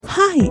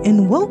Hi,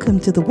 and welcome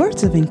to the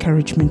Words of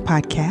Encouragement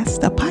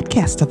podcast, a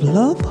podcast of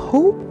love,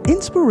 hope,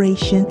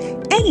 inspiration,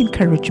 and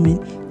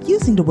encouragement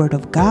using the Word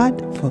of God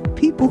for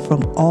people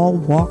from all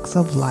walks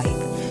of life.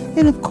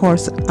 And of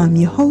course, I'm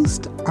your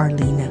host,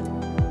 Arlena.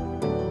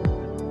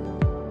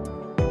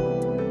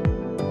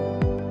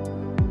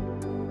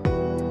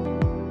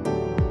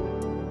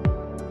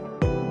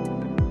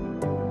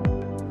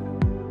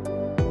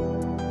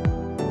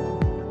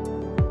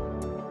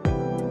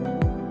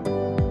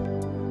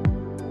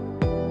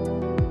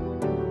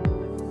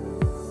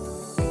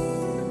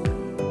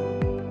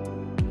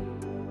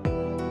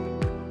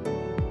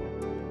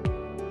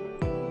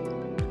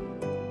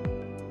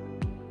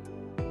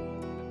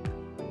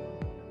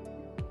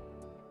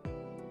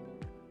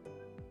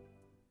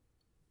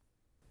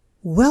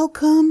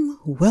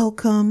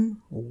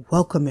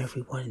 Welcome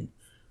everyone.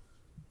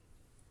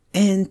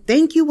 And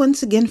thank you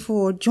once again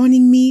for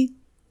joining me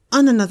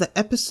on another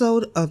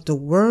episode of the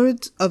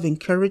Words of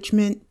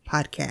Encouragement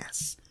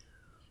podcast.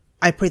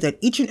 I pray that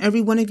each and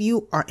every one of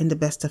you are in the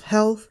best of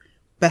health,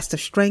 best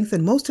of strength,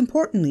 and most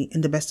importantly,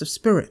 in the best of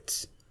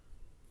spirits.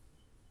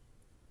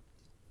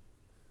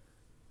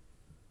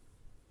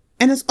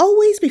 And as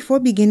always, before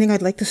beginning,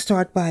 I'd like to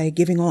start by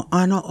giving all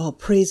honor, all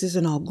praises,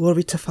 and all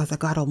glory to Father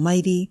God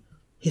Almighty,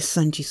 His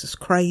Son, Jesus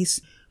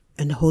Christ,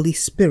 and the Holy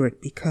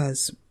Spirit,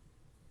 because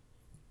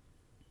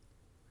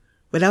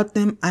without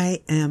them,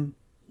 I am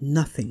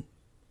nothing.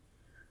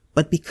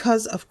 But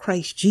because of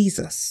Christ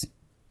Jesus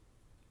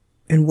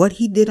and what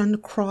He did on the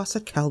cross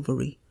at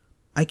Calvary,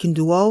 I can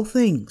do all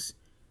things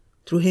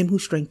through Him who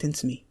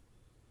strengthens me,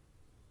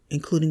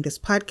 including this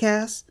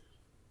podcast,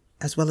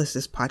 as well as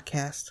this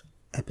podcast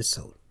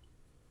episode.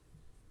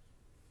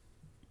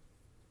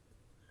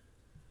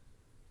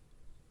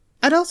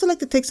 I'd also like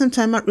to take some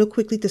time out real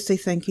quickly to say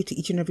thank you to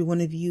each and every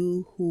one of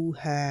you who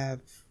have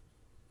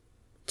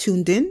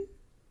tuned in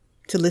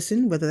to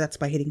listen, whether that's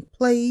by hitting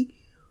play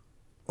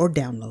or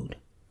download.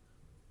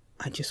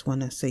 I just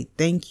want to say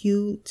thank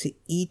you to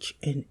each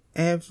and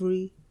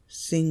every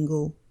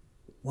single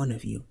one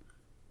of you.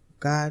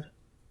 God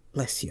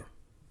bless you.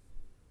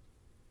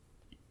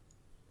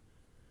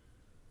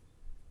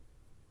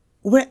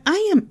 Where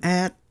I am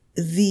at,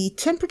 the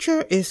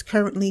temperature is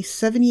currently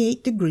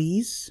 78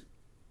 degrees.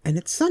 And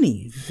it's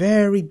sunny.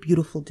 Very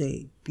beautiful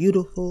day.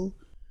 Beautiful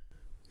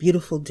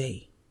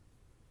day.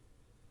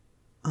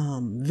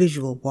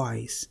 Visual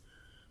wise.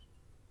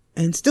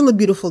 And still a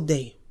beautiful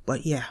day.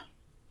 But yeah.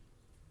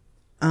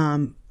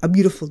 A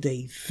beautiful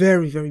day.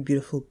 Very, very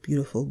beautiful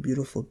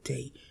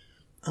day.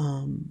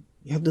 You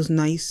have those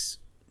nice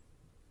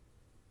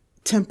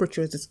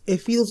temperatures.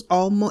 It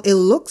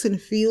looks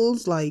and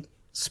feels like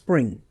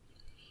spring.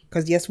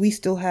 Because yes, we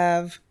still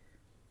have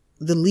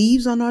the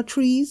leaves on our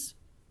trees.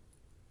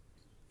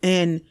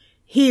 And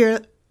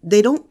here,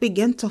 they don't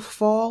begin to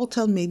fall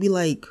till maybe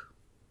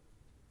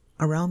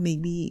around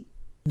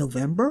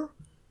November.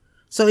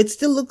 So it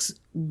still looks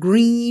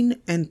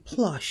green and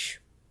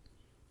plush.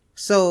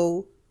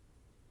 So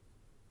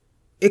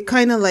it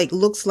kind of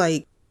looks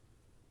like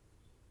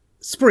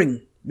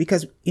spring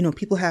because,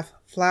 people have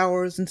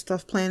flowers and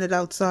stuff planted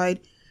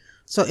outside.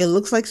 So it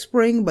looks like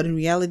spring, but in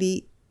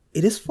reality,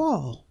 it is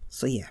fall.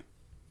 So yeah.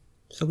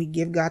 So we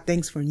give God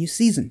thanks for a new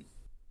season.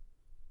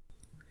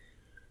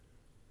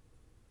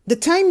 The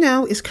time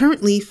now is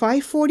currently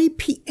 5:40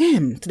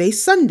 p.m.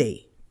 Today's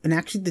Sunday. And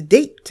actually the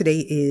date today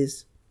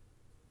is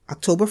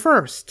October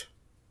 1st.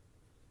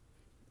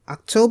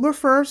 October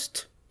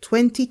 1st,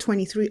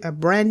 2023, a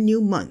brand new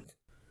month.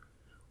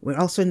 We're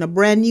also in a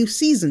brand new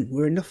season.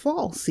 We're in the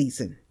fall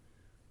season.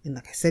 And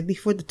like I said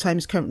before, the time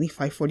is currently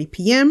 5:40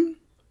 p.m.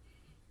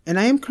 And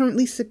I am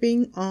currently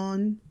sipping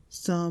on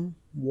some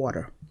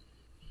water.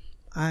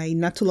 I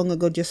not too long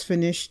ago just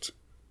finished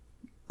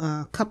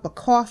a cup of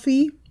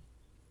coffee.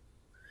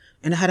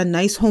 And I had a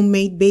nice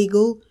homemade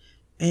bagel,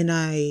 and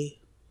I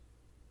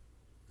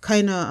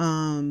kind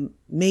of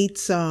made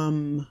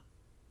some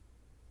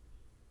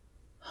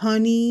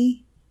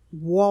honey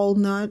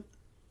walnut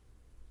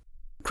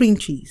cream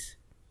cheese.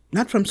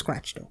 Not from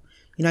scratch though.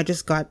 I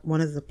just got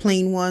one of the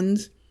plain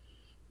ones,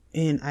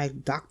 and I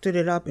doctored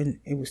it up, and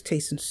it was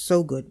tasting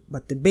so good.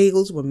 But the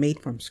bagels were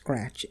made from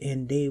scratch,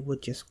 and they were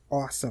just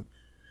awesome.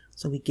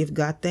 So we give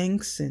God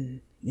thanks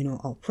and,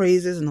 all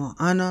praises and all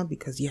honor,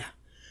 because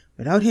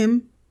without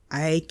Him,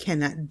 I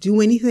cannot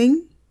do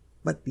anything,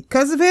 but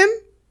because of Him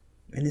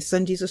and His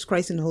Son, Jesus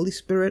Christ, and the Holy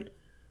Spirit,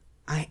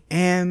 I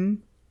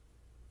am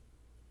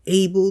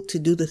able to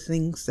do the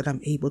things that I'm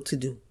able to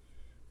do.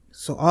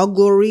 So all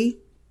glory,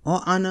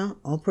 all honor,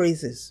 all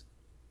praises,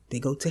 they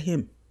go to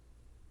Him.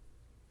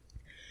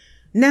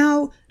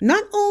 Now,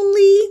 not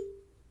only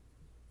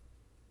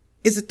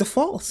is it the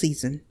fall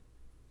season,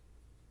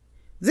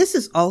 this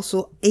is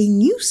also a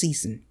new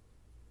season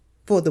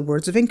for the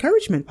Words of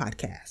Encouragement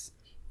podcast.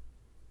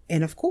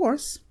 And of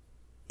course,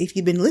 if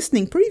you've been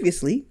listening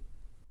previously,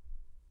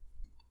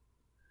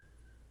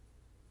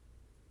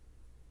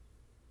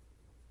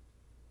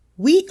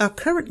 we are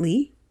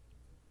currently,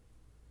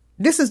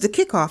 this is the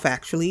kickoff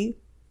actually,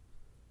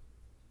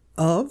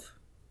 of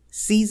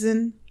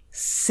season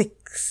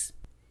 6.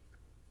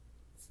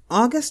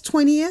 August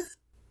 20th,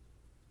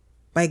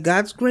 by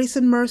God's grace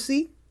and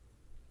mercy,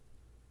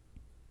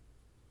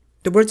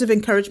 the Words of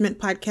Encouragement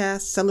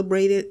podcast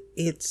celebrated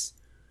its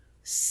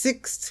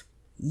 6th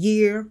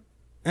year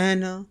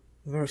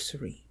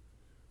anniversary.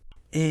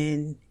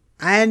 And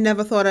I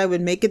never thought I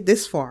would make it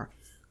this far.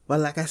 But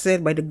like I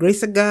said, by the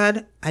grace of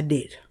God, I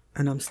did.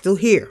 And I'm still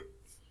here.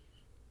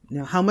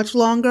 Now, how much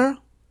longer?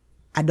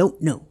 I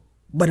don't know.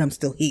 But I'm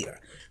still here.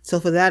 So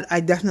for that,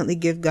 I definitely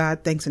give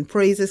God thanks and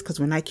praises. Because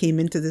when I came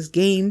into this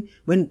game,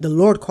 when the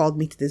Lord called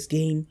me to this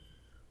game,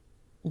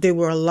 there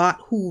were a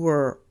lot who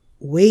were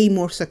way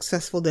more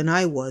successful than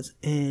I was.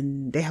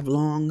 And a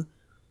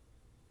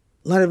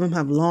lot of them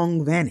have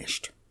long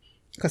vanished.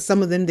 Because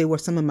some of them, they were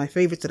some of my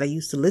favorites that I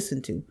used to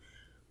listen to.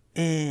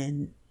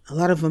 And a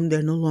lot of them,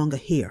 they're no longer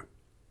here.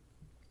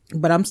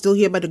 But I'm still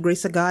here by the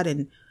grace of God.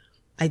 And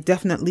I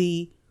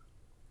definitely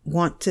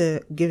want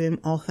to give him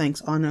all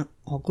thanks, honor,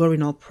 all glory,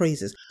 and all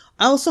praises.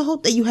 I also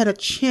hope that you had a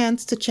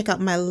chance to check out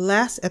my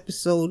last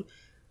episode,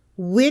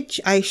 which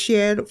I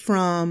shared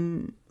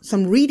from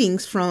some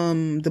readings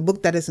from the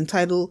book that is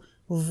entitled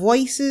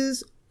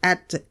Voices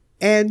at the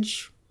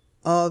Edge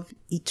of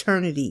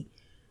Eternity.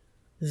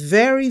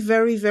 Very,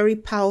 very, very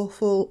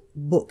powerful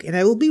book. And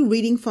I will be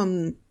reading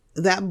from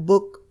that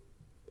book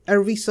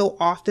every so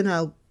often.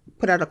 I'll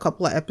put out a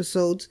couple of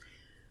episodes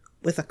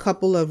with a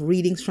couple of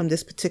readings from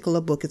this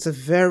particular book. It's a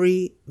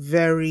very,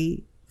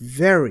 very,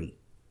 very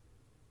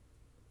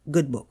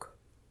good book.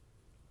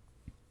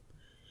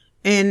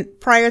 And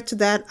prior to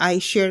that, I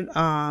shared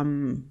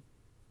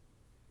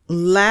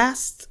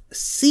last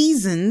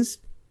season's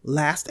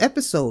last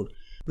episode,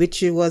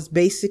 which was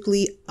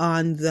basically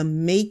on the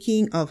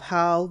making of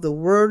how the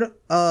Word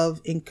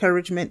of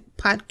Encouragement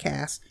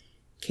podcast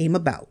came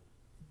about.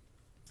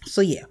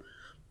 So yeah,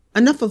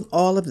 enough of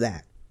all of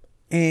that.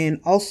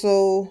 And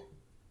also,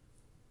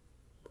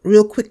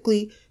 real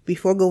quickly,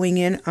 before going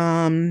in,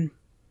 I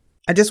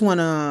just want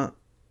to,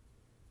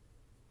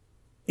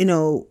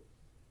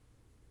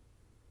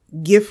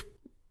 give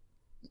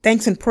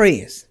thanks and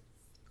prayers,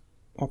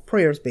 or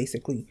prayers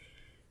basically,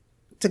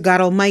 to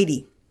God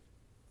Almighty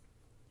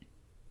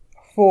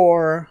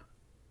for,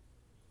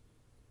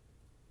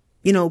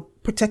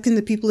 protecting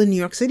the people in New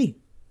York City.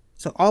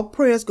 So all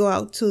prayers go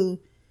out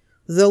to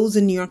those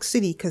in New York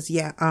City, because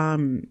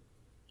New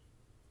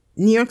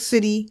York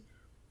City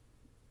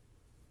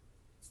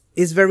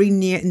is very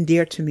near and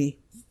dear to me.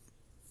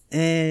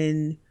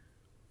 And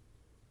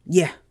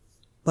yeah,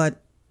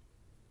 but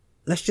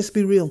let's just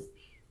be real.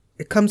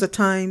 It comes a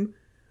time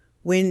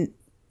when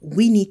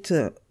we need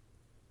to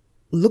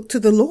look to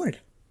the Lord.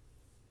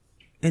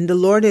 And the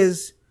Lord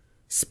is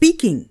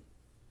speaking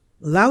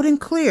loud and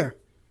clear.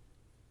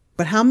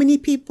 But how many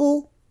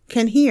people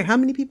can hear? How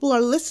many people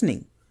are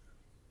listening?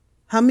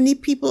 How many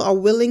people are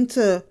willing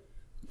to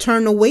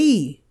turn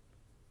away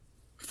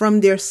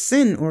from their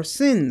sin or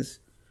sins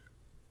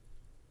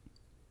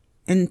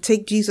and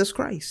take Jesus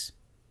Christ?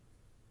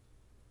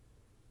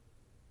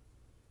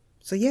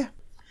 So yeah.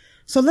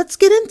 So let's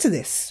get into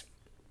this.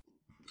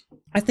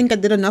 I think I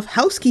did enough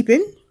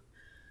housekeeping.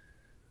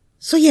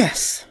 So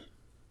yes.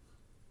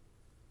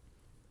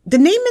 The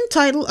name and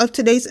title of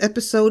today's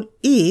episode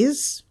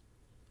is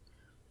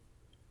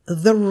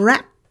The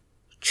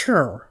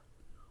Rapture,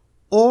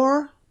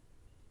 or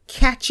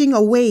Catching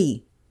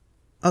Away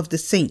of the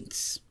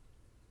Saints.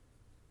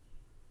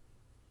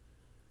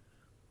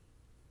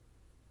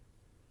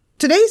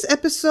 Today's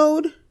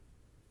episode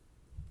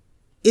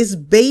is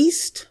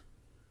based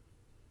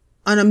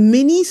on a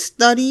mini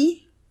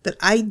study that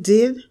I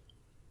did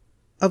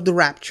of the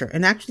rapture.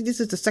 And actually, this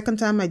is the second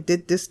time I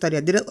did this study.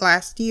 I did it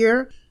last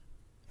year,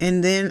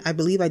 and then I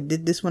believe I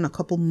did this one a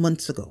couple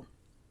months ago.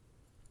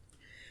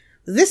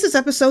 This is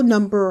episode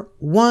number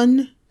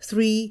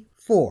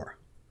 134.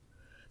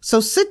 So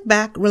sit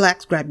back,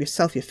 relax, grab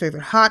yourself your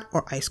favorite hot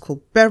or ice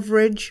cold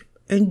beverage,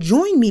 and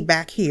join me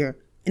back here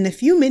in a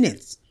few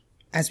minutes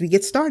as we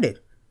get started.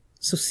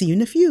 So see you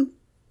in a few.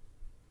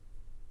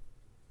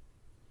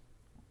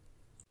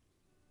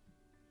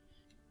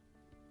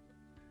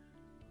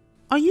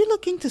 Are you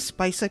looking to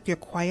spice up your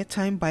quiet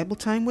time Bible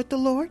time with the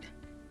Lord?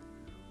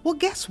 Well,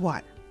 guess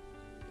what?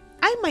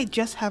 I might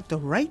just have the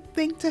right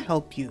thing to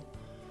help you.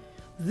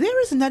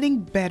 There is nothing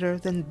better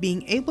than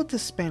being able to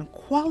spend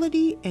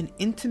quality and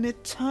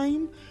intimate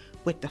time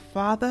with the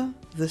Father,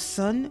 the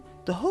Son,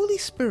 the Holy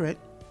Spirit,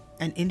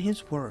 and in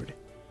His Word.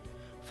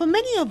 For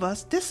many of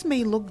us, this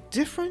may look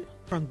different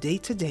from day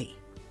to day.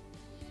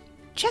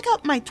 Check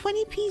out my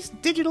 20-piece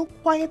digital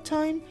quiet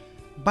time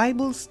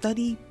Bible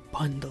study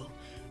bundle.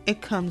 It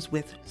comes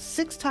with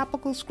 6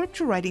 topical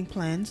scripture writing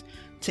plans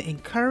to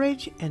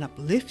encourage and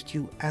uplift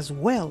you, as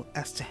well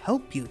as to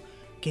help you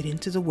get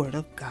into the Word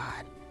of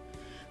God.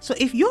 So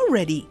if you're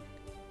ready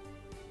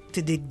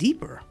to dig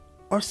deeper,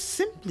 or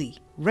simply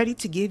ready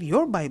to give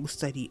your Bible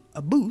study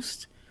a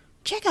boost,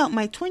 check out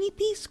my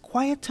 20-piece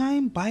Quiet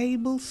Time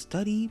Bible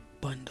Study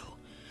Bundle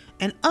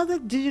and other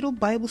digital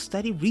Bible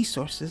study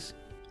resources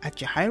at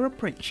your Jahira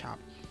print shop.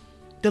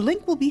 The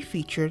link will be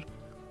featured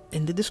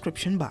in the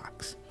description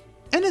box.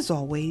 And as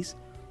always,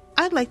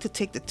 I'd like to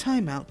take the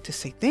time out to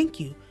say thank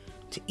you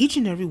to each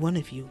and every one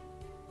of you.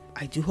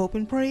 I do hope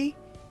and pray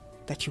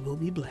that you will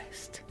be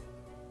blessed.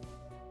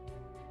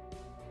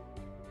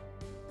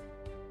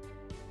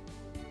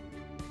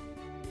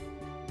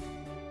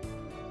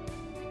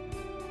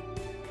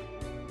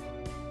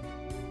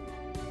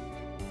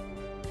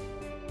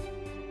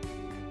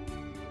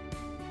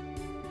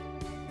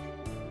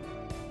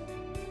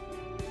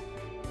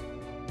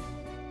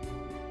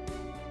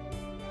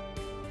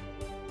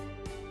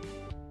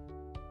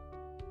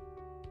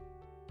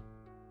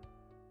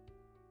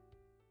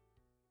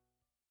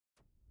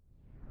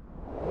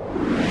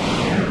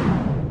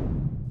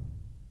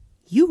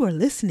 You are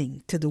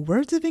listening to the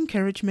Words of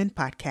Encouragement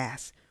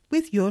podcast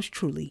with yours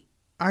truly,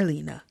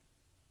 Arlena.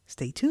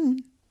 Stay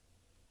tuned.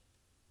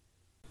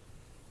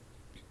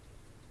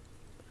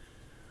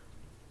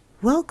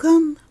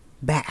 Welcome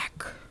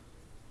back.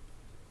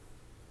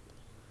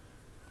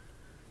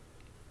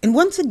 And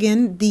once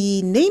again,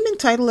 the name and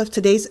title of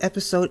today's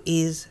episode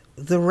is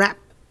The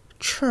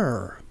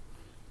Rapture,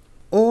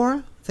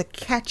 or The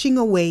Catching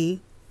Away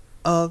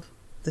of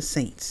the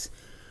Saints,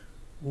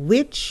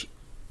 which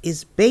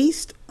is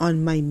based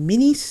on my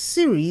mini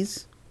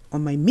series or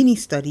my mini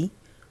study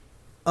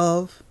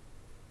of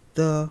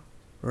the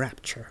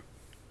rapture.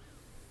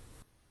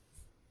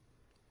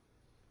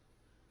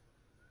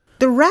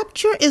 The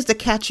rapture is the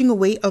catching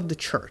away of the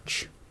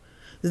church.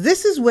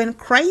 This is when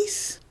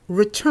Christ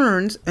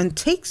returns and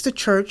takes the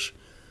church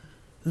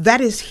that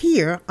is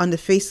here on the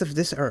face of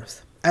this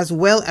earth, as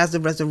well as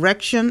the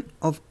resurrection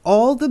of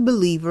all the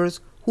believers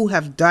who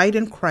have died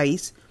in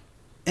Christ.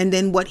 And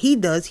then what he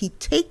does, he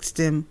takes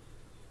them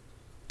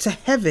to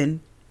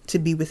heaven to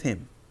be with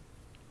him.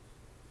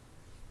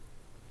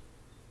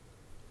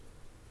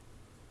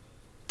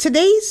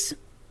 Today's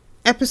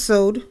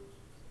episode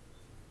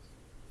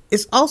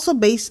is also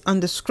based on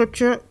the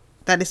scripture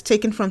that is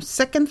taken from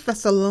 2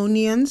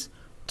 Thessalonians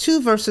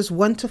 2 verses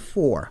 1 to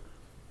 4.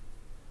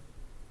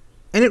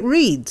 And it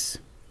reads,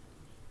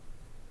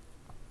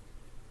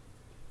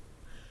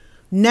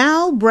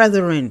 "Now,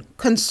 brethren,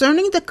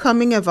 concerning the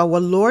coming of our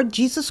Lord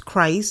Jesus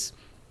Christ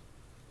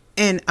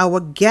and our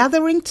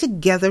gathering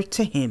together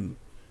to him,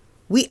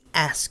 we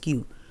ask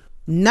you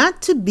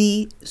not to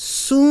be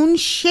soon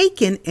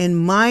shaken in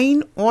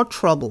mind or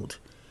troubled,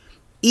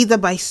 either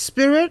by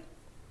spirit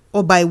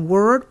or by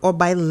word or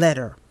by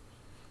letter,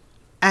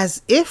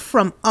 as if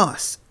from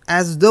us,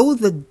 as though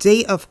the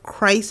day of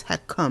Christ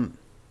had come.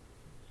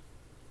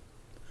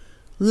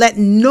 Let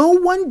no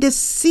one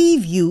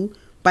deceive you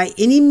by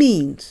any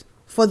means,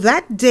 for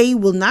that day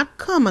will not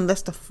come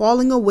unless the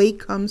falling away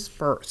comes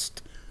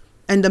first.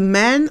 And the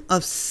man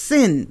of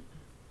sin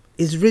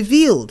is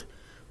revealed,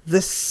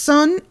 the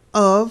son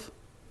of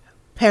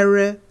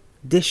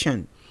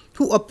perdition,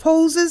 who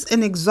opposes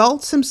and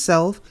exalts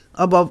himself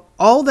above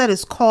all that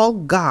is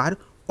called God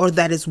or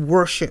that is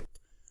worshipped,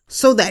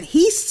 so that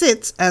he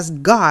sits as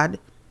God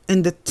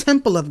in the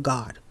temple of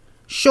God,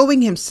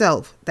 showing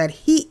himself that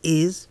he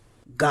is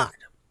God."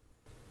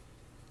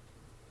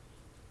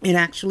 And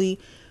actually,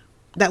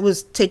 that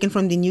was taken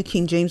from the New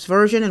King James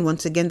Version. And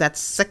once again,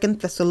 that's 2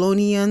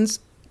 Thessalonians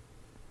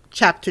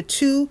chapter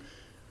 2,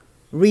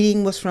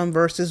 reading was from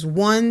verses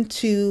 1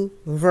 to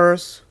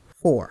verse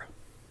 4.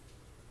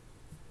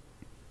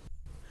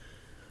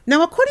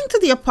 Now, according to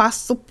the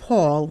Apostle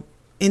Paul,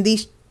 in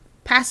these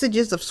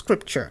passages of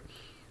scripture,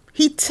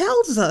 he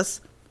tells us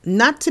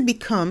not to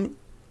become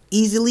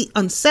easily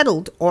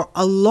unsettled or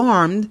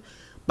alarmed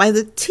by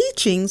the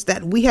teachings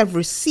that we have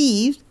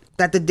received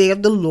that the day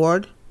of the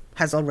Lord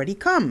has already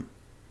come.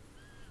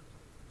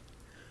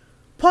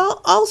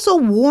 Paul also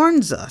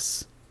warns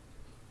us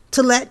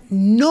to let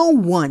no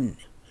one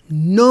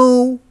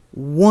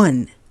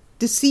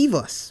deceive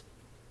us.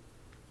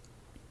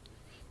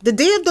 The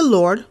day of the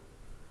Lord,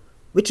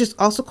 which is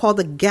also called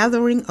the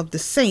gathering of the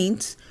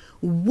saints,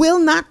 will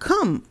not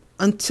come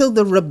until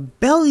the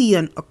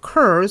rebellion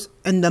occurs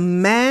and the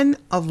man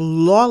of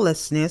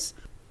lawlessness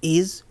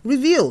is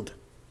revealed.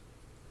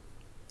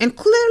 And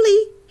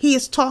clearly, he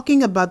is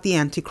talking about the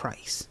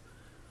Antichrist.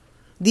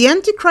 The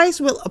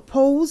Antichrist will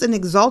oppose and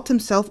exalt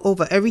himself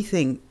over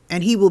everything,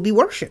 and he will be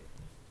worshipped.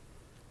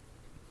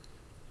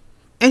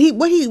 And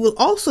what he will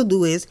also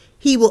do is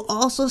he will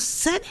also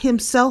set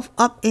himself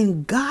up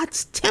in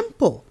God's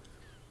temple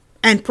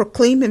and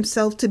proclaim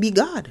himself to be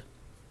God.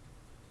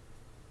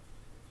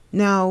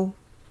 Now,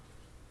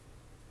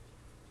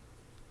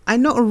 I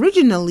know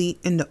originally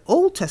in the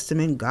Old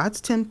Testament, God's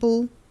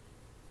temple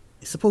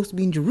is supposed to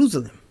be in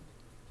Jerusalem.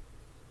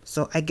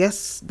 So I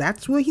guess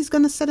that's where he's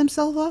going to set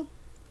himself up.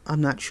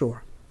 I'm not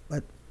sure,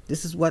 but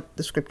this is what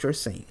the scripture is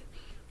saying.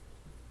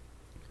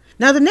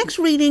 Now, the next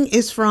reading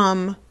is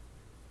from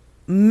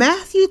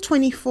Matthew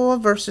 24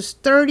 verses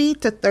 30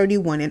 to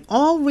 31, and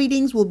all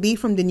readings will be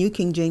from the New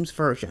King James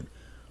Version.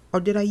 Or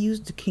did I use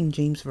the King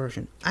James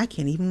Version? I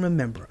can't even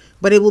remember.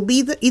 But it will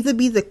be either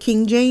be the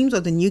King James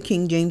or the New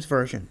King James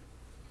Version.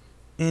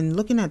 And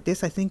looking at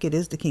this, I think it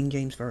is the King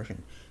James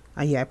Version.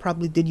 Yeah, I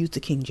probably did use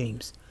the King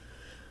James.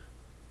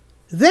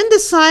 Then the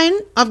sign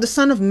of the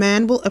Son of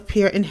Man will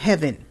appear in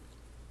heaven.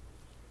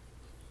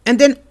 And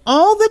then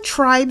all the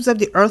tribes of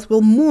the earth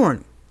will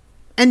mourn,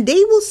 and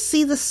they will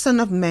see the Son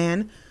of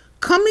Man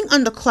coming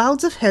on the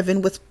clouds of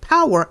heaven with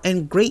power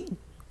and great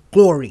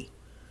glory.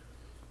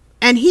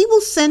 And he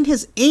will send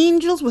his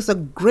angels with a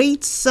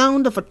great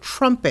sound of a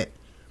trumpet,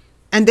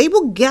 and they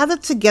will gather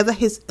together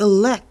his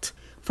elect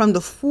from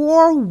the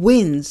four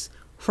winds,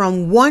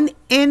 from one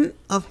end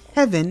of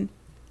heaven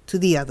to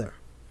the other.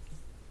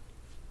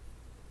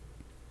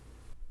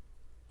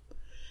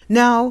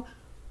 Now,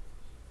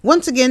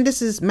 once again,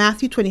 this is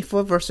Matthew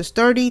 24, verses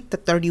 30 to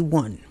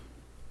 31.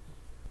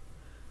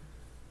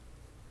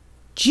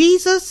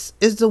 Jesus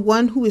is the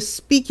one who is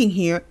speaking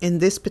here in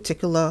this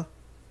particular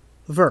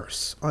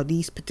verse, or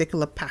these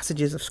particular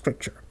passages of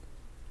scripture.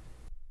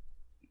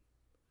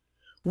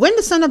 When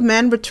the Son of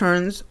Man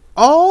returns,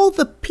 all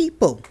the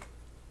people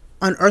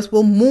on earth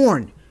will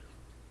mourn.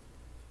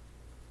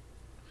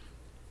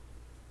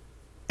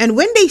 And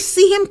when they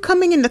see him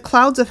coming in the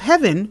clouds of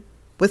heaven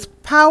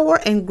with power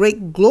and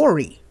great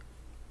glory.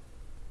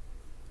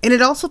 And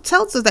it also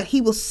tells us that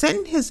he will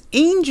send his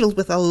angels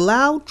with a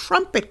loud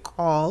trumpet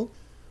call,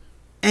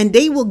 and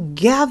they will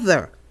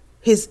gather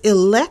his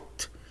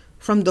elect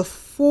from the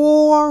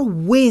four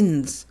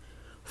winds,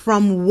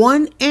 from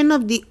one end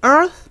of the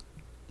earth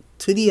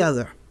to the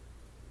other.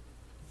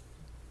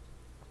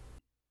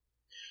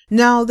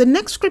 Now, the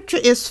next scripture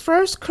is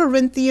 1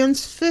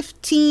 Corinthians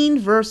 15,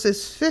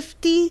 verses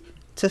 50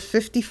 to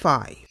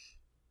 55.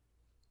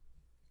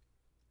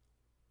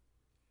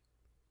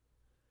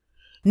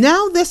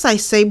 Now this I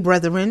say,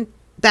 brethren,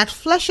 that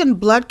flesh and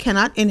blood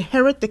cannot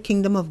inherit the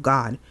kingdom of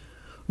God,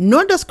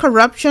 nor does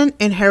corruption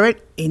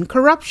inherit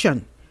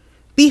incorruption.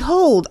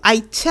 Behold, I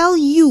tell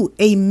you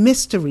a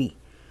mystery.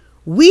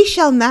 We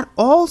shall not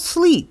all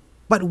sleep,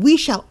 but we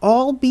shall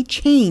all be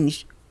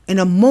changed in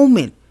a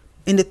moment,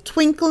 in the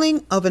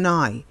twinkling of an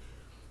eye,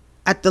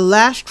 at the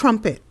last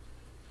trumpet.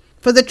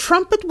 For the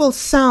trumpet will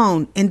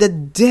sound, and the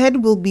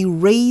dead will be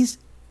raised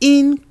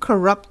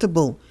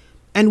incorruptible,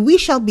 and we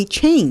shall be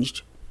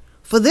changed.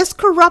 For this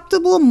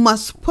corruptible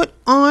must put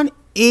on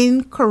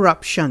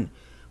incorruption,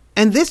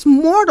 and this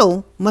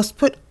mortal must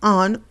put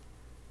on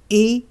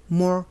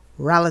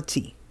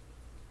immortality.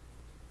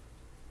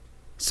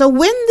 So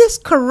when this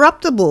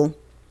corruptible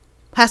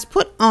has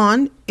put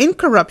on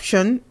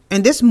incorruption,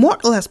 and this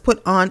mortal has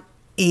put on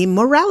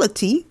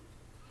immorality,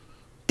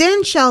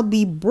 then shall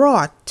be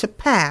brought to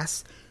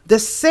pass the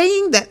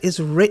saying that is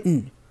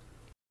written,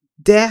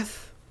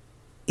 death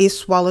is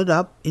swallowed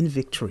up in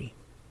victory.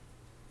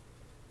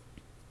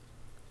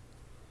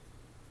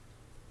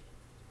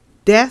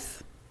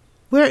 Death,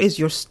 where is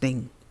your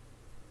sting?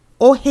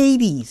 O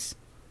Hades,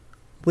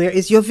 where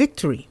is your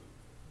victory?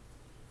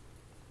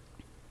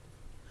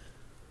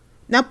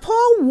 Now,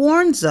 Paul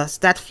warns us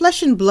that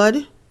flesh and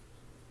blood,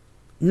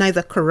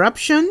 neither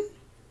corruption,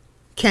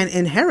 can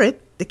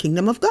inherit the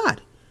kingdom of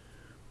God.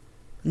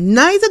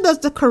 Neither does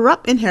the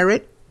corrupt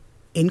inherit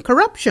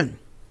incorruption.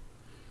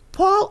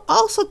 Paul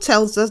also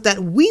tells us that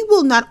we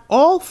will not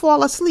all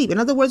fall asleep. In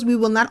other words, we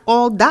will not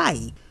all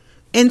die.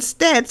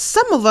 Instead,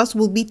 some of us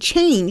will be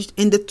changed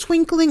in the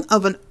twinkling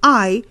of an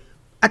eye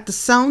at the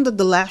sound of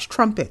the last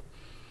trumpet.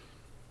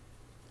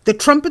 The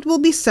trumpet will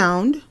be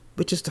sound,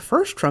 which is the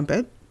first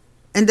trumpet,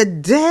 and the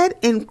dead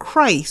in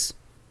Christ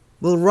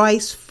will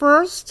rise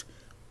first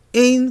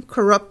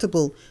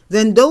incorruptible.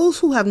 Then those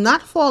who have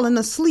not fallen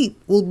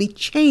asleep will be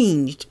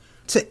changed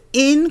to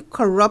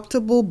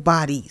incorruptible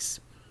bodies.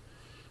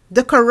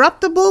 The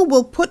corruptible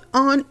will put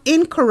on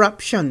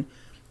incorruption,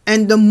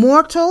 and the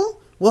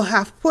mortal will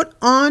have put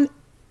on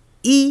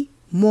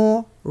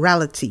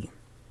immorality.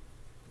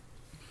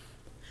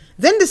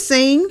 Then the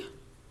saying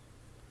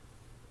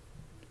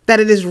that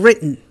it is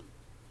written,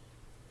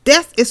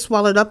 death is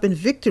swallowed up in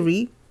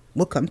victory,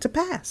 will come to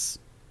pass.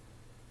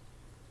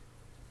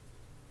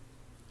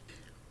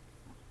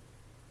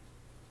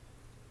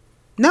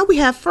 Now we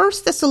have 1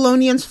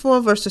 Thessalonians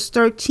 4 verses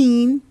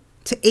 13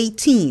 to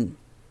 18,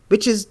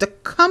 which is the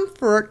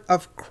comfort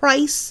of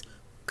Christ's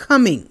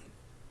coming.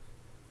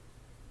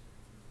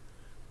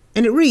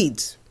 And it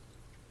reads,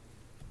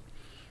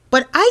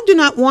 but I do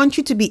not want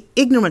you to be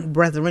ignorant,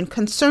 brethren,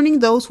 concerning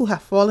those who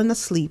have fallen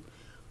asleep,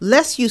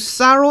 lest you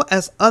sorrow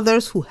as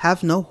others who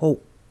have no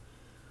hope.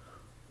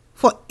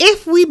 For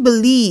if we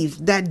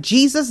believe that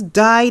Jesus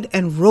died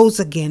and rose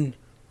again,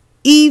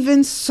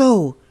 even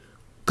so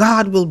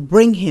God will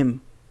bring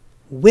him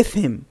with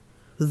him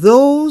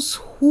those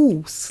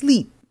who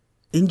sleep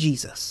in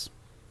Jesus.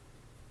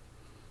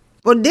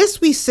 For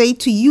this we say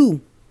to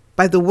you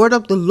by the word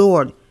of the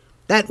Lord,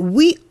 that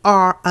we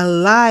are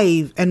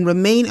alive and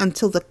remain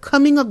until the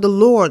coming of the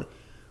Lord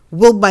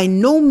will by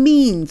no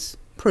means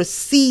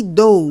precede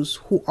those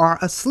who are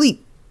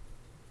asleep.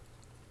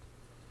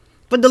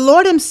 For the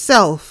Lord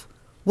himself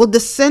will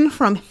descend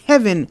from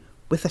heaven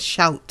with a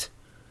shout,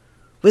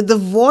 with the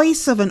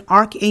voice of an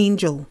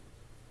archangel,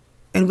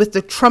 and with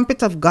the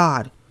trumpet of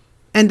God,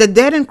 and the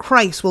dead in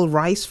Christ will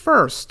rise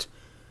first.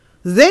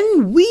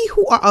 Then we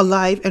who are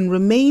alive and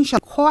remain shall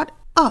be caught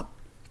up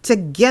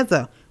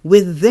together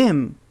with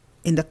them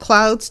in the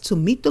clouds to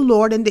meet the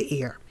Lord in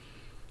the air.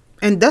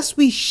 And thus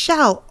we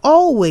shall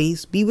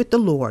always be with the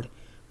Lord.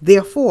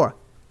 Therefore,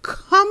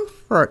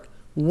 comfort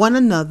one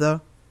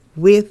another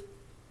with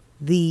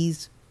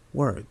these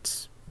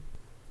words.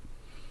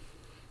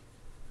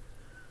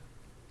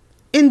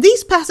 In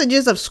these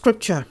passages of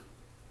Scripture,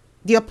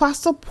 the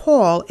Apostle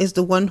Paul is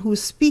the one who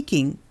is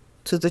speaking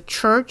to the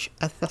church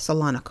at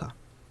Thessalonica.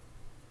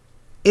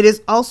 It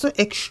is also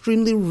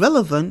extremely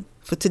relevant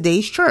for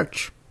today's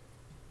church.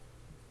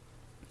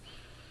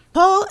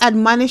 Paul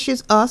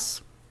admonishes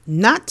us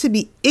not to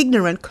be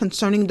ignorant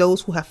concerning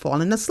those who have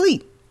fallen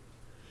asleep.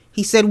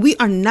 He said we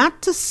are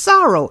not to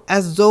sorrow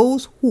as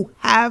those who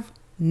have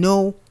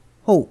no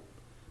hope,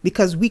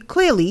 because we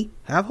clearly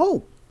have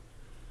hope.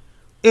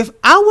 If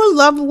our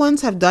loved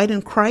ones have died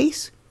in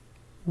Christ,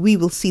 we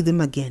will see them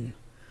again,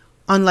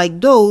 unlike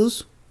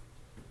those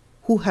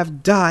who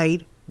have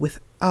died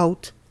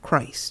without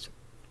Christ.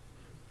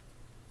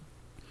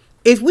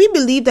 If we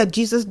believe that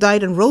Jesus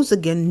died and rose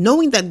again,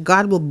 knowing that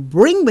God will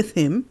bring with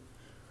him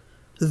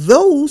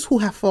those who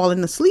have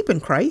fallen asleep in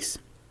Christ,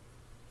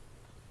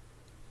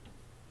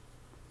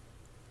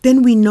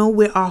 then we know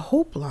where our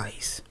hope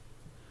lies.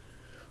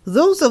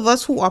 Those of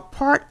us who are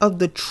part of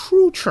the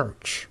true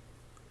church,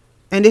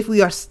 and if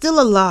we are still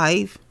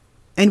alive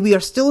and we are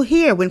still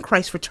here when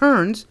Christ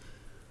returns,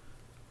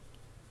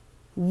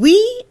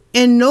 we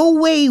in no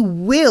way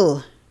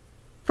will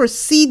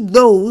precede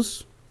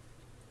those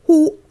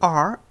who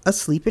are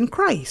asleep in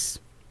Christ.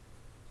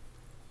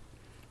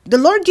 The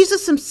Lord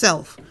Jesus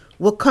himself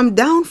will come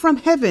down from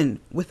heaven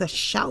with a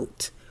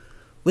shout,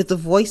 with the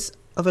voice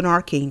of an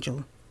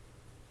archangel,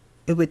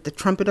 and with the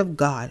trumpet of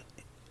God,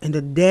 and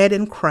the dead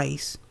in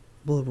Christ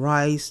will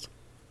rise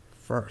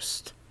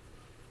first.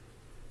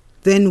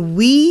 Then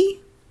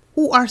we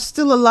who are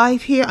still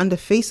alive here on the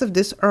face of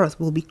this earth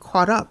will be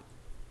caught up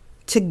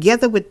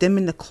together with them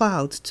in the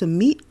clouds to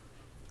meet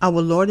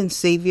our Lord and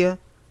Savior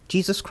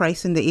Jesus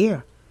Christ in the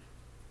air.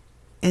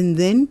 And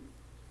then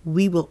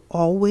we will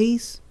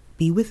always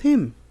be with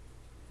him.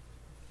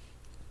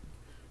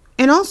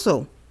 And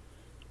also,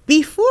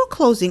 before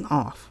closing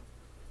off,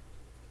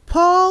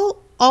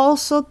 Paul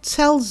also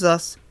tells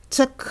us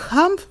to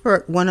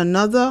comfort one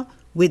another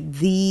with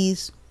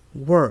these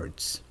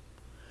words.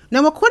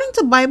 Now, according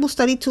to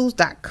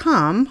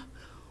BibleStudyTools.com,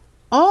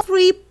 all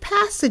three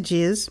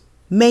passages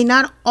may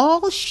not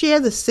all share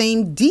the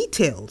same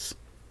details.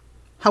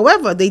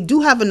 However, they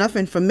do have enough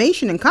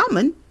information in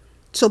common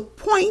to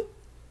point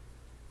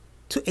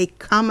to a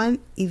common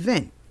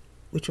event,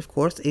 which of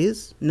course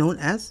is known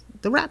as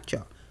the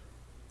rapture,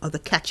 or the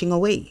catching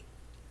away.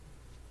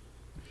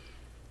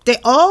 They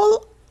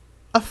all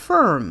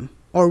affirm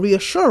or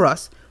reassure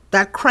us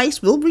that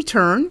Christ will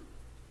return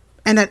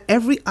and that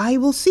every eye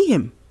will see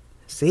him,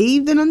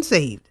 saved and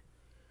unsaved.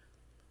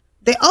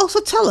 They also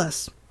tell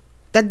us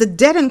that the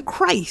dead in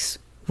Christ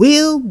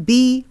will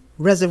be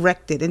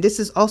resurrected. And this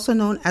is also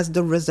known as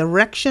the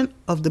resurrection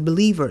of the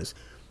believers.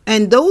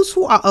 And those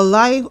who are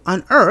alive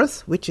on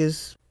earth, which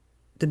is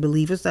the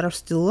believers that are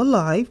still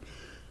alive,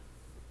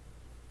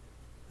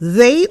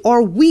 they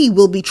or we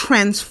will be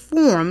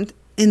transformed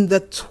in the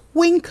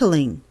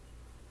twinkling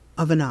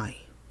of an eye.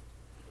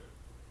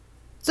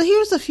 So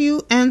here's a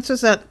few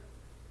answers to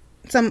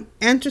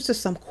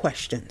some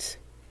questions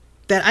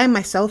that I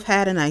myself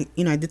had, and I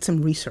did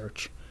some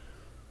research.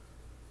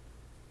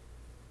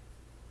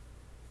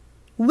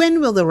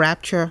 When will the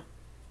rapture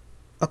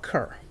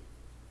occur?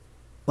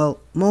 Well,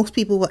 most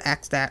people will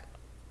ask that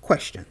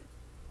question.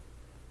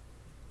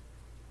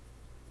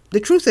 The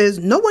truth is,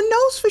 no one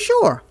knows for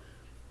sure,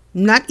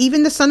 not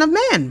even the Son of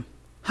Man.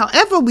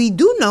 However, we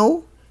do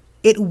know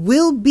it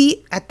will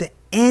be at the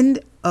end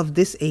of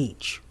this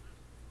age.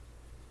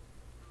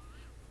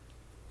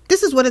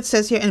 This is what it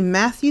says here in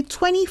Matthew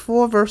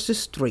 24,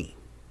 verses 3.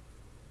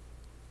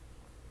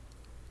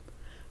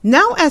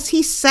 Now, as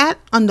he sat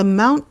on the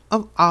Mount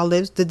of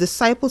Olives, the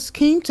disciples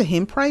came to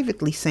him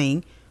privately,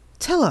 saying,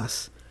 "Tell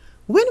us,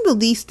 when will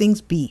these things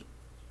be?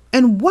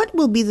 And what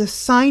will be the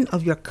sign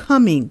of your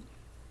coming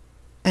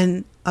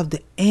and of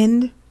the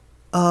end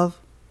of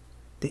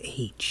the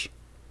age?"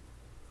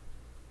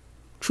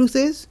 Truth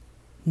is,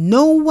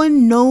 no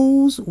one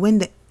knows when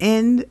the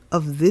end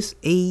of this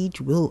age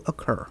will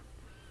occur.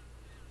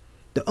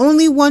 The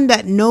only one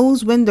that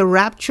knows when the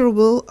rapture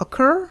will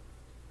occur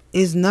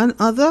is none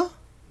other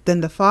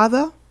than the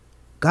Father,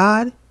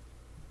 God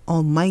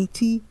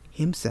Almighty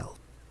himself.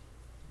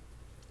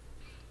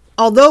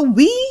 Although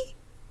we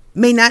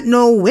may not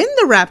know when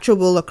the rapture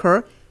will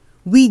occur,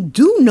 we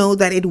do know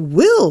that it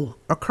will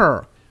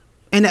occur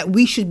and that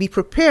we should be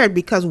prepared,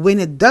 because when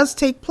it does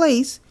take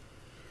place,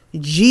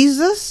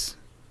 Jesus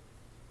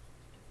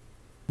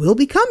will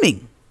be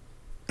coming.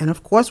 And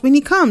of course, when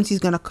he comes, he's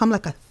going to come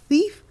like a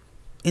thief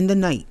in the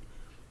night.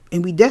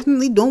 And we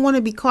definitely don't want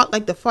to be caught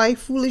like the 5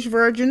 foolish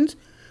virgins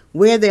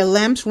where their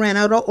lamps ran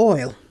out of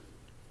oil.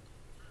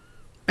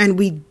 And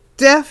we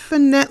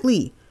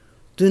definitely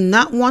do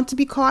not want to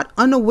be caught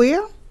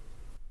unaware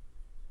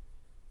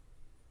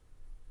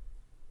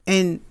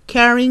and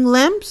carrying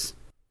lamps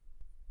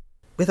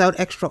without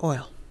extra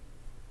oil.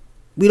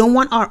 We don't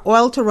want our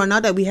oil to run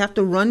out, that we have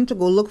to run to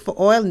go look for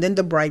oil, and then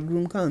the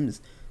bridegroom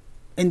comes.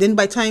 And then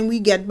by the time we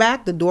get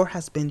back, the door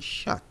has been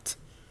shut.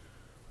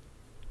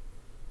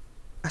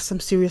 That's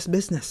some serious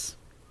business.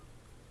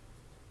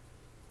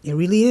 It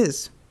really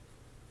is.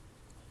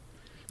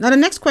 Now the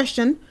next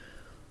question,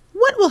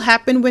 what will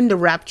happen when the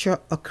rapture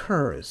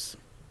occurs?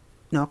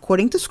 Now,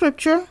 according to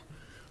scripture,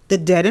 the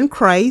dead in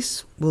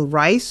Christ will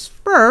rise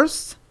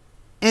first,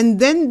 and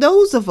then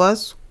those of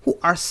us who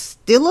are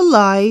still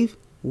alive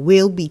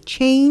will be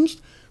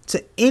changed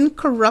to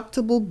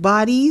incorruptible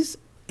bodies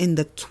in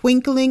the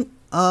twinkling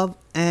of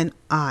an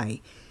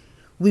eye.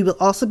 We will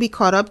also be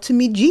caught up to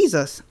meet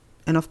Jesus,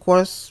 and of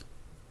course,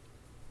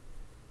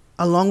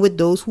 along with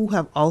those who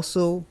have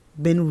also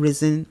been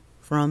risen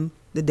from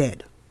the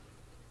dead.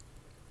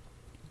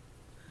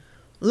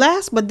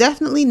 Last but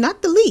definitely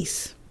not the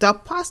least, the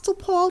Apostle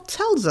Paul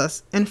tells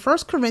us in 1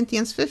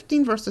 Corinthians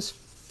 15 verses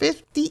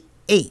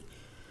 58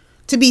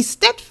 to be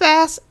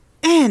steadfast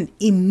and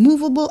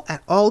immovable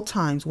at all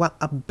times while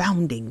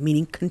abounding,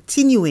 meaning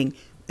continuing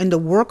in the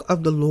work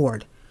of the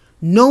Lord,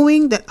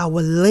 knowing that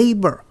our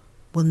labor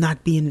will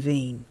not be in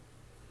vain.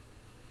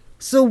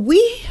 So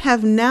we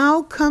have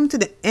now come to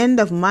the end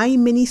of my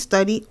mini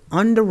study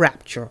on the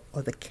rapture,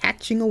 or the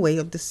catching away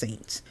of the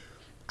saints.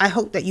 I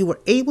hope that you were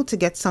able to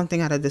get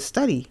something out of this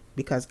study,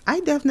 because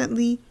I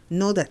definitely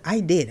know that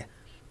I did,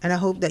 and I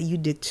hope that you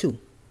did too.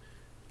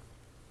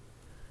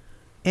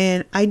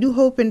 And I do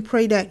hope and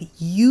pray that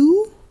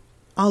you,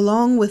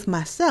 along with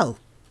myself,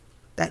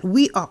 that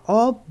we are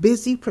all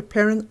busy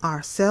preparing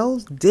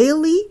ourselves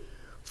daily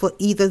for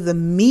either the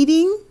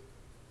meeting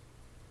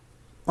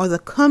or the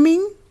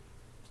coming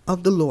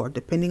of the Lord,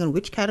 depending on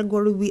which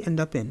category we end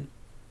up in.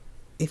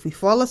 If we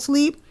fall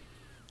asleep,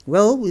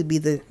 well,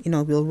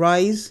 we'll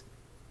rise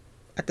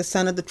at the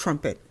sound of the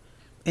trumpet.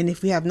 And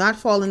if we have not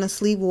fallen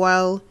asleep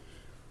while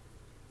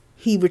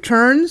he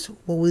returns,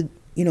 well,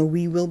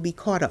 we will be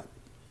caught up.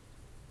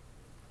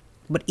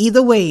 But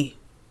either way,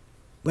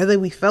 whether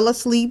we fell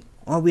asleep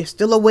or we're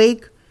still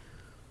awake,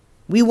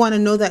 we want to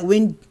know that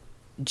when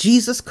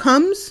Jesus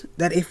comes,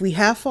 that if we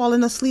have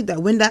fallen asleep,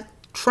 that when that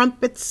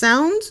trumpet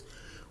sounds,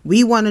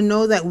 we want to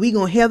know that we're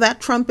going to hear that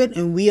trumpet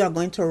and we are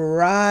going to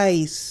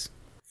rise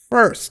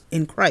first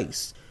in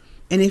Christ.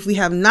 And if we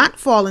have not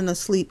fallen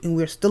asleep and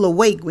we're still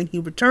awake when he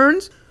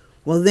returns,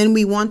 well, then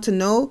we want to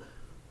know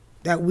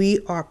that we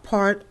are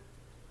part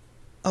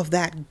of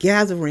that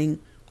gathering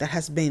that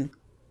has been,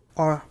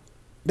 or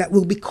that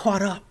will be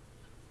caught up.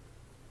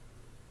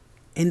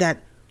 And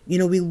that,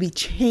 we'll be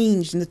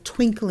changed in the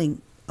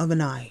twinkling of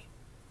an eye.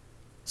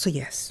 So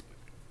yes.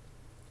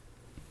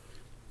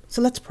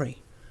 So let's pray.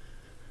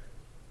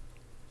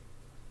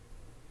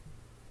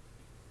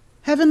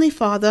 Heavenly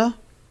Father,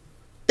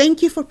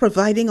 thank you for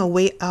providing a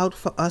way out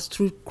for us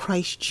through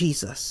Christ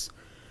Jesus.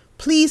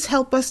 Please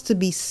help us to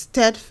be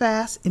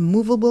steadfast,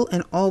 immovable,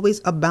 and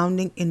always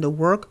abounding in the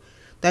work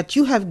that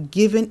you have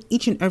given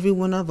each and every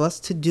one of us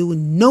to do,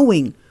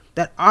 knowing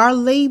that our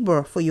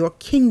labor for your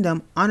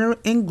kingdom, honor,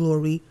 and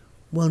glory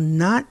will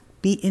not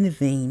be in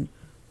vain.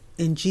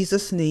 In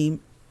Jesus'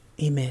 name,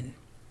 amen.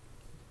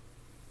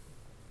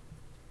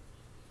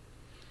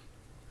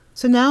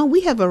 So now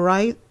we have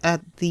arrived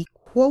at the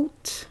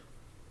quote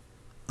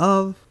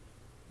of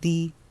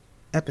the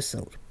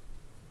episode.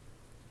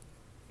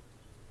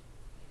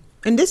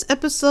 And this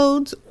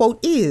episode's quote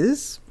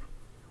is,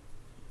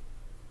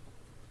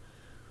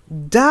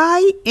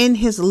 "Die in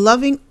his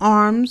loving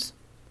arms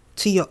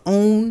to your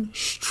own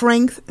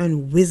strength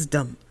and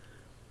wisdom,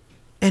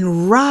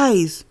 and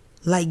rise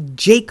like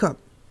Jacob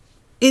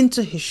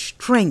into his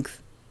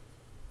strength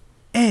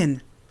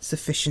and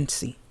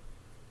sufficiency."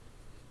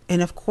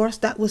 And of course,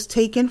 that was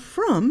taken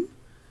from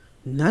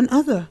none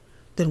other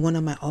than one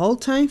of my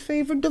all-time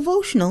favorite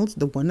devotionals,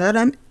 the one that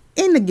I'm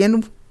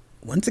in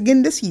once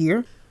again this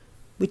year,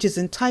 which is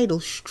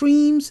entitled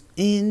Streams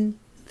in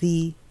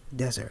the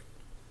Desert.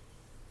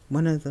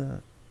 One of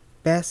the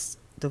best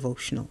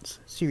devotionals.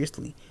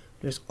 Seriously,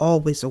 there's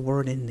always a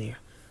word in there.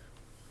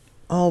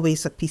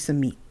 Always a piece of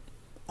meat.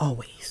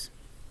 Always.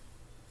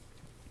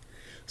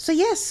 So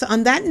yes,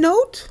 on that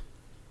note,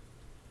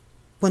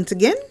 once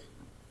again,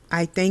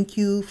 I thank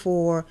you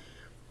for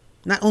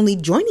not only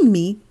joining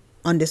me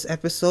on this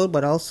episode,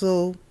 but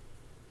also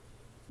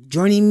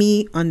joining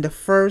me on the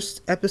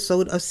first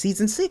episode of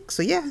season 6.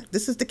 So yeah,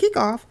 this is the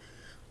kickoff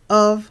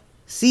of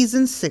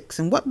season 6.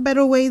 And what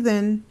better way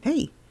than,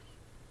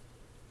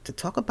 to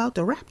talk about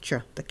the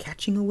rapture, the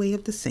catching away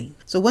of the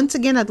saints. So once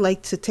again, I'd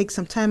like to take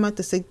some time out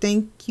to say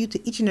thank you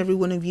to each and every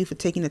one of you for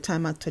taking the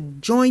time out to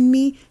join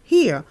me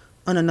here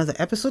on another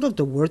episode of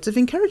the Words of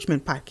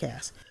Encouragement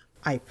podcast.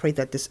 I pray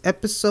that this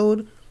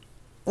episode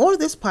or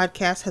this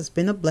podcast has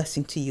been a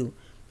blessing to you.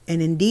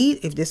 And indeed,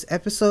 if this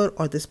episode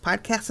or this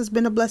podcast has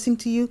been a blessing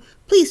to you,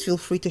 please feel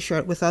free to share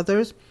it with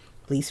others.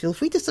 Please feel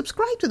free to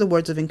subscribe to the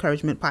Words of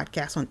Encouragement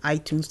podcast on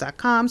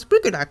iTunes.com,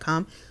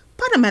 Spreaker.com,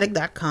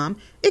 Podomatic.com.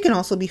 It can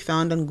also be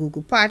found on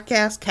Google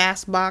Podcasts,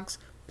 Castbox,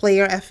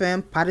 Player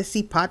FM,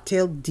 Podyssey,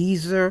 Podtail,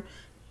 Deezer,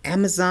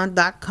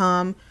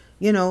 Amazon.com,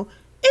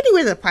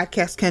 anywhere the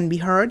podcast can be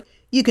heard.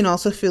 You can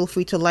also feel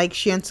free to like,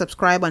 share, and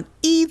subscribe on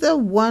either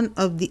one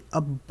of the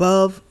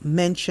above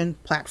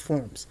mentioned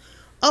platforms.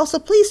 Also,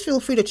 please feel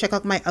free to check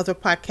out my other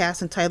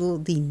podcast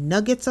entitled The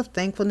Nuggets of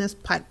Thankfulness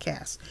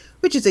Podcast,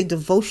 which is a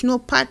devotional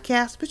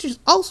podcast, which is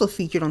also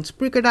featured on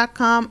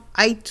Spreaker.com,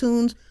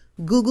 iTunes,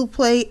 Google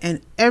Play, and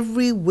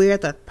everywhere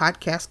that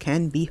podcast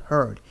can be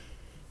heard.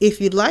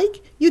 If you'd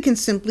like, you can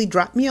simply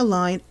drop me a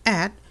line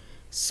at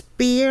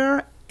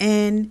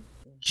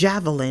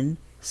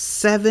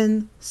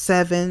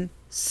spearandjavelin777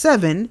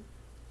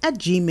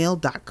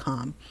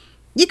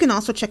 You can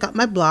also check out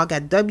my blog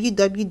at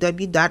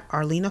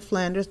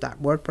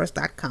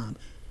www.arlenaflanders.wordpress.com.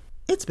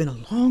 It's been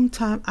a long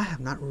time. I have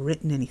not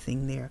written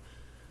anything there.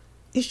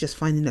 It's just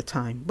finding the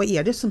time. But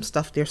yeah, there's some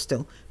stuff there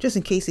still, just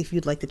in case if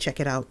you'd like to check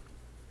it out.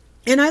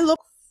 And I look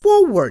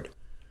forward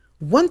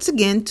once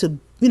again to,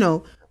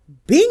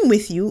 being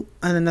with you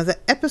on another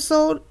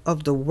episode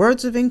of the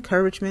Words of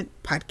Encouragement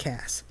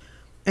podcast.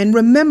 And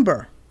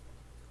remember,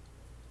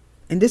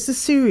 and this is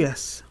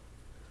serious,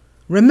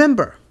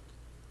 remember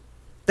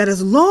that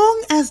as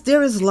long as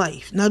there is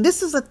life, now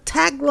this is a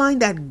tagline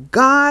that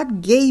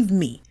God gave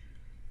me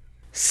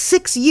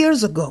 6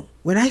 years ago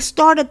when I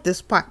started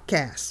this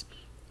podcast.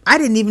 I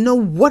didn't even know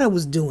what I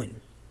was doing.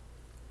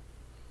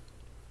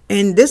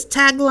 And this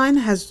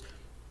tagline has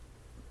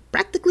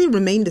practically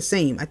remained the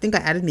same. I think I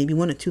added maybe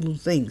one or two little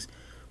things.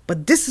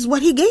 But this is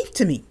what he gave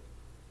to me.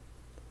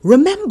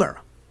 Remember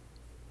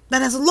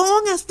that as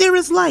long as there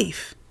is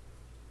life,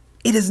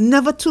 it is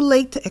never too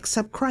late to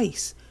accept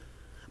Christ.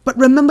 But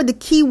remember, the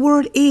key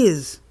word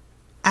is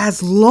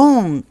as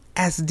long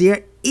as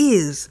there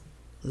is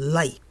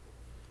life.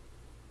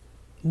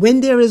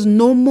 When there is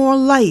no more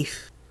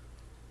life,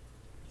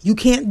 you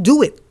can't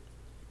do it.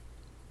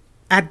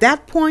 At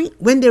that point,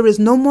 when there is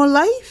no more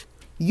life,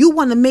 you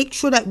want to make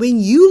sure that when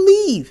you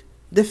leave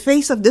the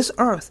face of this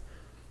earth,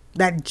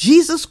 that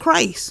Jesus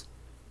Christ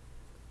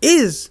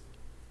is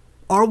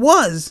or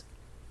was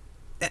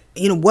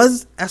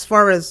as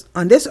far as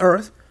on this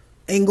earth,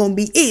 ain't going to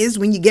be is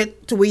when you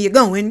get to where you're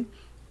going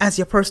as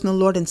your personal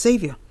Lord and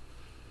Savior.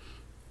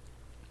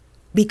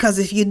 Because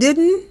if you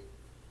didn't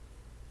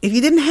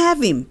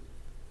have him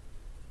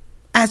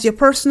as your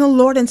personal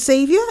Lord and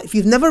Savior, if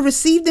you've never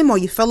received him or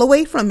you fell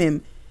away from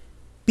him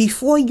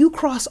before you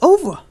cross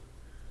over,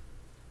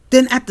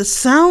 then at the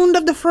sound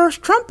of the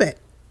first trumpet,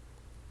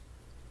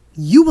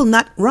 you will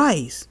not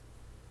rise.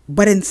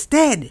 But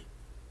instead,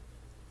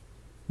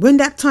 when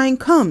that time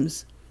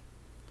comes,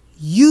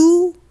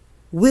 you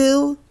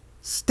will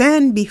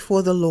stand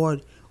before the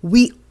Lord.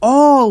 We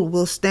all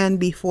will stand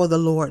before the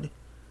Lord.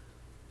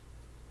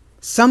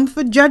 Some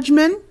for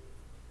judgment,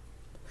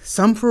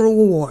 some for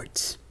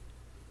rewards.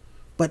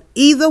 But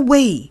either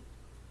way,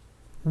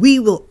 we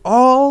will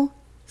all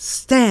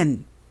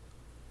stand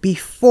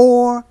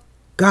before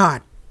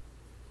God.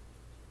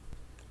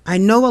 I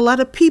know a lot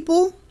of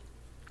people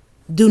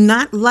do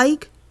not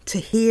like to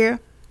hear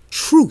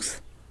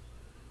truth.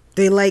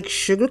 They like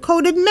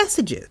sugar-coated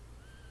messages.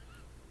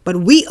 But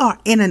we are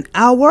in an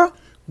hour.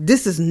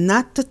 This is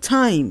not the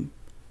time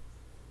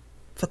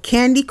for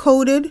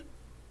candy-coated,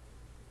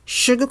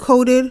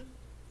 sugar-coated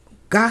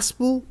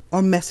gospel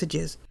or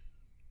messages.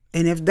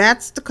 And if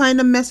that's the kind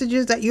of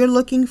messages that you're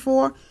looking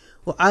for,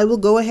 well, I will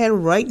go ahead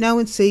right now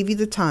and save you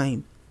the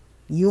time.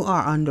 You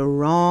are on the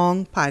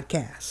wrong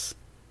podcast,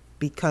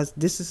 because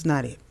this is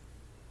not it.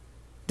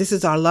 This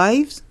is our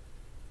lives,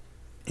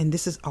 and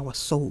this is our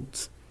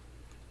souls.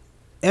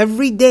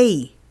 Every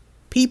day,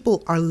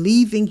 people are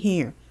leaving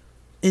here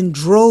in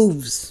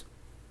droves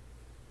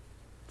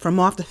from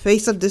off the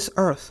face of this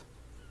earth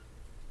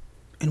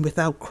and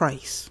without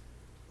Christ.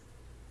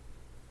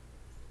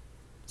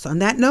 So on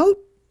that note,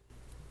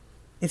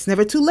 it's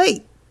never too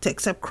late to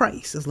accept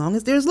Christ as long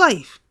as there's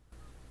life.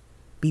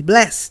 Be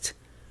blessed,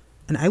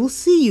 and I will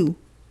see you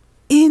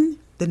in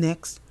the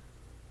next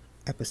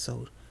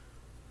episode.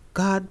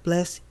 God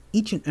bless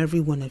each and every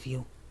one of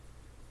you.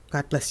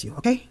 God bless you,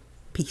 okay?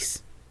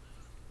 Peace.